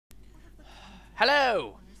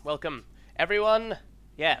Hello! Welcome, everyone.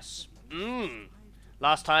 Yes.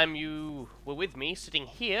 Last time you were with me, sitting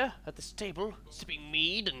here at this table, sipping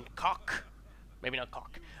mead and cock. Maybe not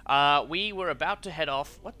cock. We were about to head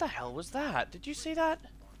off. What the hell was that? Did you see that?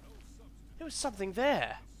 There was something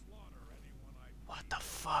there. What the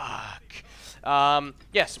fuck?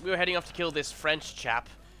 Yes, we were heading off to kill this French chap.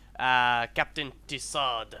 Captain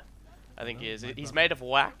Tissard, I think he is. He's made of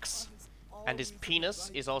wax. And his penis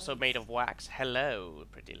is also made of wax. Hello,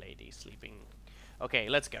 pretty lady sleeping. Okay,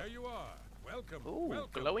 let's go. There you are. Welcome. Ooh,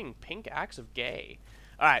 welcome. glowing pink axe of gay.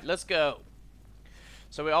 Alright, let's go.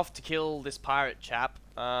 So we're off to kill this pirate chap.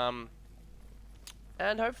 And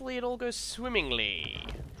hopefully it all goes swimmingly.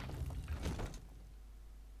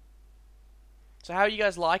 So how are you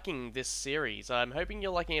guys liking this series? I'm hoping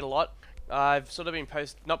you're liking it a lot. I've sort of been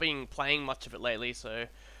not been playing much of it lately, so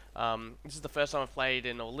this is the first time I've played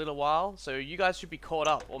in a little while, so you guys should be caught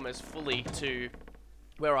up almost fully to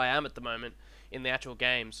where I am at the moment in the actual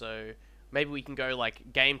game. So maybe we can go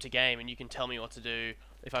like game to game, and you can tell me what to do.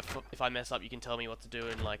 If I mess up, you can tell me what to do,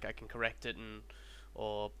 and like I can correct it, and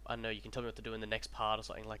or I don't know, you can tell me what to do in the next part or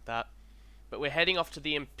something like that. But we're heading off to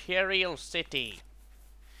the Imperial City.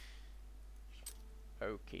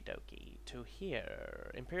 Okie dokie, to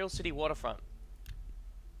here, Imperial City waterfront.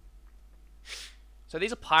 So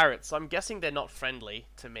these are pirates, so I'm guessing they're not friendly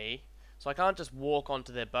to me. So I can't just walk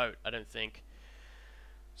onto their boat, I don't think.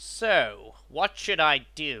 So, what should I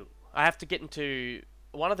do? I have to get into...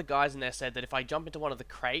 One of the guys in there said that if I jump into one of the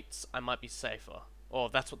crates, I might be safer. Or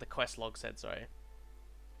that's what the quest log said, sorry.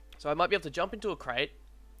 So I might be able to jump into a crate,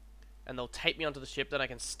 and they'll take me onto the ship, then I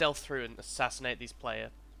can stealth through and assassinate these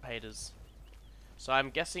haters. So I'm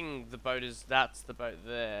guessing the boat is... That's the boat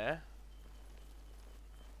there.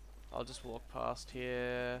 I'll just walk past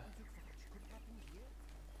here.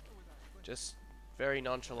 Just very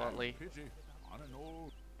nonchalantly.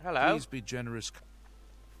 Hello. Please be generous.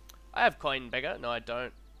 I have coin, beggar. No, I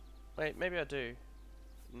don't. Wait, maybe I do.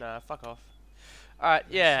 Nah, fuck off. Alright,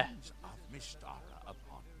 yeah.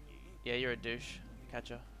 Yeah, you're a douche.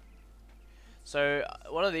 Catcher. So,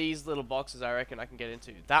 one of these little boxes I reckon I can get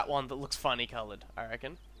into. That one that looks funny coloured, I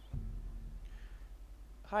reckon.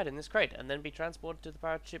 Hide in this crate and then be transported to the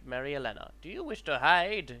pirate ship Marie Elena. Do you wish to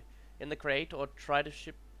hide in the crate or try to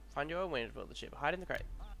find your own way to build the ship? Hide in the crate.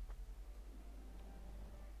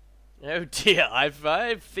 Oh dear, I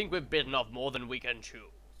think we've bitten off more than we can chew.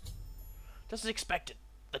 Just as expected.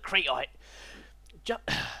 The crate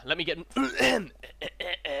let me get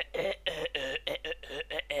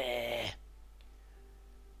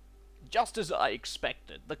Just as I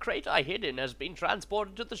expected, the crate I hid in has been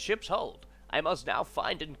transported to the ship's hold. I must now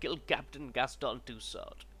find and kill Captain Gaston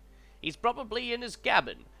Toussaint. He's probably in his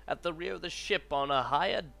cabin, at the rear of the ship on a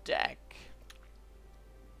higher deck.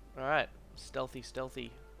 Alright, stealthy,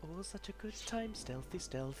 stealthy. Oh, such a good time, stealthy,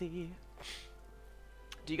 stealthy.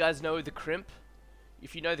 Do you guys know the crimp?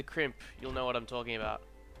 If you know the crimp, you'll know what I'm talking about.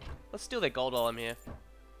 Let's steal their gold while I'm here.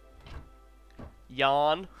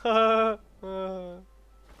 Yawn. Yeah,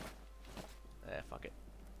 fuck it.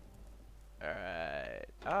 Alright.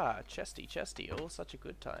 Ah, chesty, chesty. Oh, such a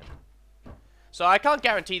good time. So I can't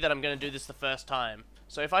guarantee that I'm going to do this the first time.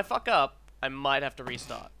 So if I fuck up, I might have to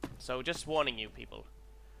restart. So just warning you, people.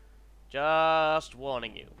 Just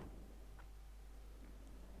warning you.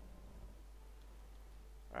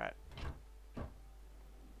 Alright.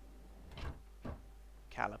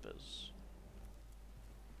 Calipers.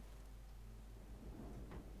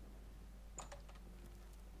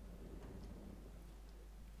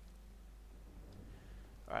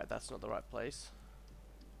 Alright, that's not the right place.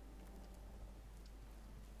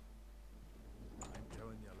 I'm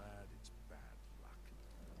telling you, lad, it's bad luck.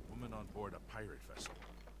 Woman on board a pirate vessel.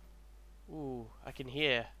 Ooh, I can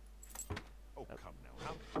hear. Oh, come now.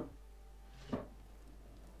 How?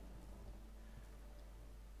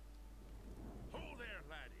 Hold there,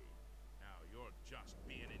 laddie. Now you're just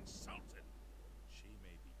being insulted. She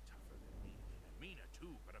may be tougher than me, and meaner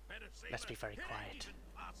too, but a better sailor. Let's be very quiet.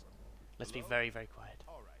 Impossible. Let's be very, very quiet.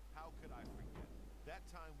 All right, how could I forget? That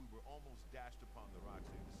time we were almost dashed upon the rocks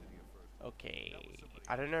in the city of First. Okay,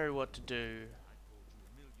 I don't know what to do. I told you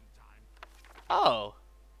a million times. Oh,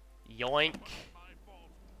 yoink. My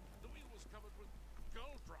fault. The wheel was covered with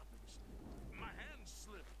gull droppings. My hand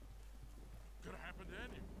slipped. Could have happened to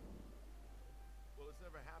anyone. Well, it's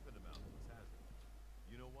never happened to Mountains, has it?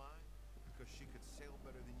 You know why? Because she could sail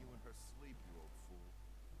better than you in her sleep, you old fool.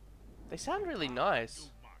 They sound really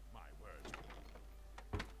nice. You mark my words.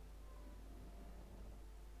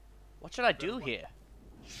 What should I do here?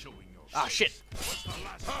 Showing your Ah, shit. What's the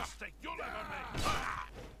last mistake you'll ever make?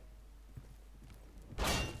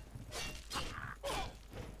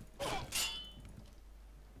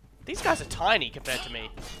 These guys are tiny compared to me.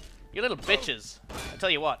 You little bitches. I tell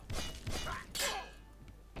you what.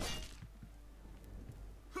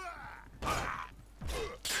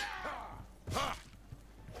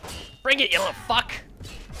 Bring it, you little fuck!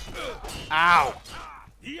 Ow!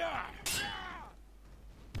 Yeah.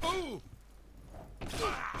 Oh.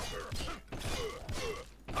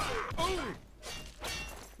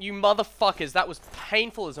 You motherfuckers, that was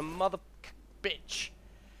painful as a mother bitch.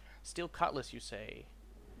 Steel cutlass, you say?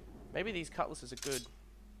 Maybe these cutlasses are good.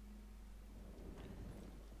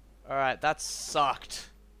 Alright, that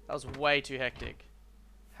sucked. That was way too hectic.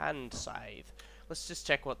 Hand scythe. Let's just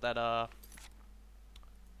check what that,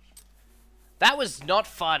 That was not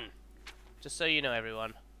fun. Just so you know,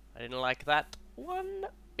 everyone. I didn't like that one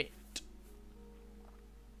bit.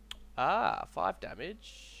 Ah, 5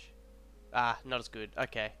 damage. Ah, not as good.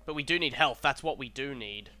 Okay. But we do need health. That's what we do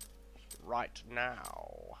need. Right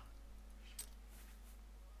now.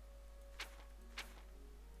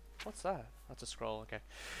 What's that? That's a scroll, okay.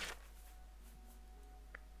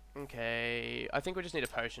 Okay, I think we just need a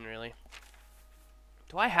potion, really.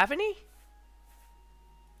 Do I have any?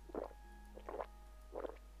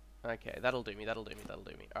 Okay, that'll do me, that'll do me, that'll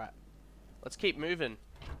do me. Alright. Let's keep moving.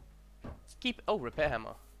 Let's keep... Oh, repair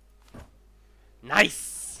hammer.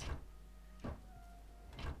 Nice!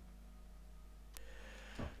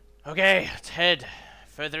 Okay, let's head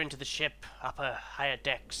further into the ship, upper, higher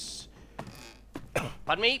decks.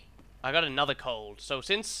 Pardon me? I got another cold. So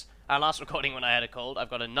since our last recording when I had a cold, I've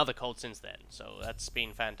got another cold since then. So that's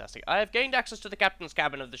been fantastic. I have gained access to the captain's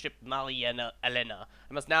cabin of the ship Marie Elena.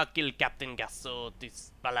 I must now kill Captain Garceau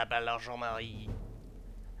this balabala Jean-Marie.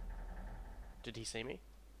 Did he see me?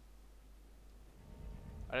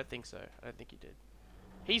 I don't think so. I don't think he did.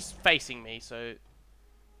 He's facing me, so...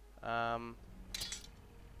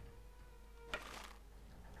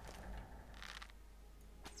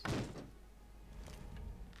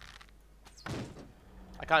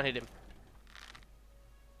 I can't hit him.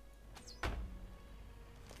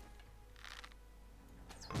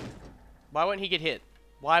 Why won't he get hit?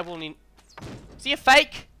 Why won't he... Is he a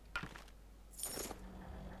fake?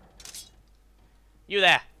 You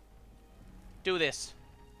there. Do this.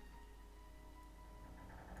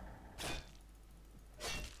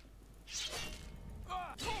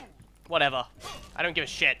 Whatever. I don't give a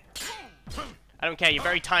shit. I don't care. You're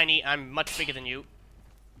very tiny. I'm much bigger than you.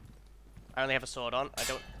 I only have a sword on. I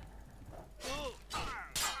don't...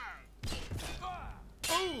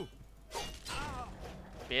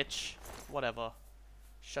 Bitch. Whatever.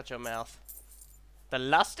 Shut your mouth. The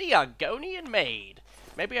lusty Argonian maid.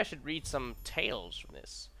 Maybe I should read some tales from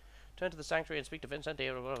this. Turn to the sanctuary and speak to Vincente.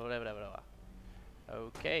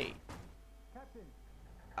 Okay.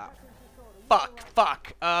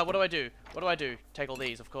 Fuck. What do I do? What do I do? Take all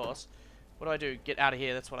these, of course. What do I do? Get out of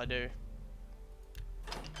here. That's what I do.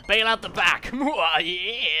 Bail out the back.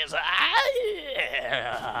 Yes.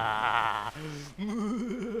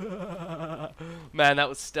 Man, that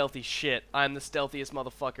was stealthy shit. I'm the stealthiest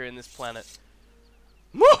motherfucker in this planet.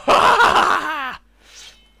 That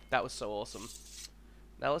was so awesome.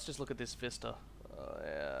 Now let's just look at this vista. Oh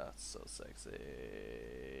yeah, it's so sexy.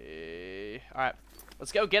 Alright,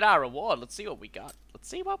 let's go get our reward. Let's see what we got. Let's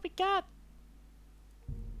see what we got.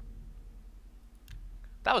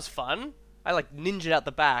 That was fun. I like ninja'd out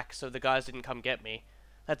the back so the guys didn't come get me.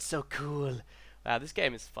 That's so cool. Wow, this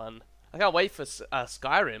game is fun. I can't wait for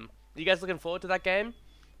Skyrim. Are you guys looking forward to that game?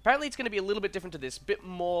 Apparently it's going to be a little bit different to this. A bit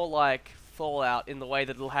more like Fallout in the way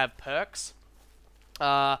that it'll have perks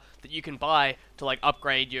that you can buy to like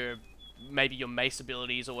upgrade your maybe your mace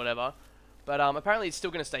abilities or whatever. But apparently it's still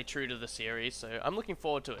going to stay true to the series, so I'm looking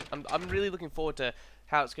forward to it. I'm really looking forward to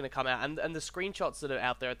how it's going to come out. And the screenshots that are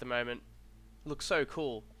out there at the moment look so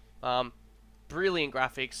cool. Brilliant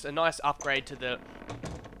graphics, a nice upgrade to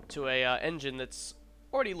a engine that's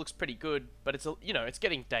already looks pretty good, but it's it's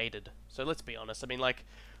getting dated. So let's be honest. I mean, like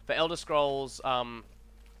the Elder Scrolls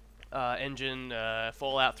engine,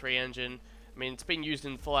 Fallout 3 engine. I mean, it's been used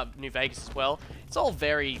in Fallout New Vegas as well. It's all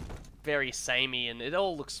very, very samey, and it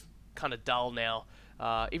all looks kind of dull now.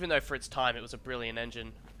 Even though for its time it was a brilliant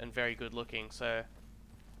engine and very good looking. So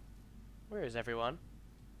where is everyone?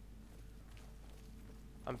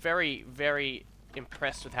 I'm very, very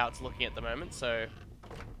impressed with how it's looking at the moment. So,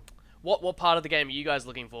 what part of the game are you guys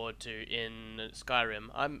looking forward to in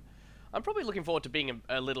Skyrim? I'm probably looking forward to being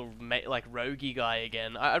a little like roguey guy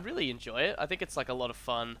again. I really enjoy it. I think it's like a lot of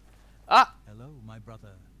fun. Ah. Hello, my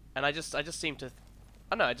brother. And I just seem to,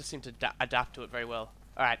 I just seem to adapt to it very well.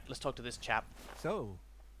 All right, let's talk to this chap. So,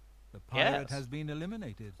 the pirate Yes. has been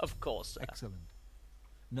eliminated. Of course, sir. Excellent.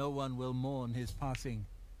 No one will mourn his passing,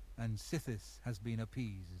 and Sithis has been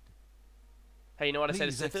appeased. Hey, you know what I said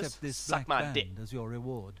to Please Sithis? accept this Suck black my dick. band as your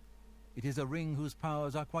reward. It is a ring whose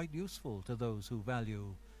powers are quite useful to those who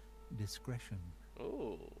value discretion.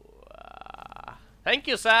 Ooh. Thank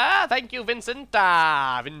you, sir. Thank you, Vincente,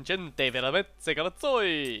 veramente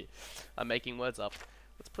grazie. I'm making words up.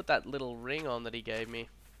 Let's put that little ring on that he gave me.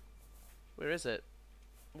 Where is it?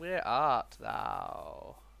 Where art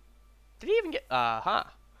thou? Did he even get...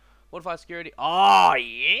 Modify security. Oh,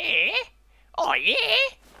 yeah. Oh,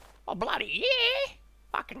 yeah. Oh, bloody yeah.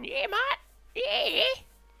 Fucking yeah, mate. Yeah.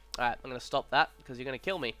 Alright, I'm going to stop that because you're going to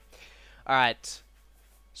kill me. Alright.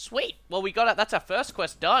 Sweet. Well, we got it. That's our first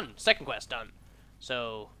quest done. Second quest done.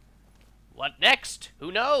 So, what next?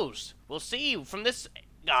 Who knows? We'll see from this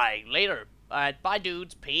guy later. Alright, bye,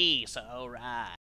 dudes. Peace. Alright.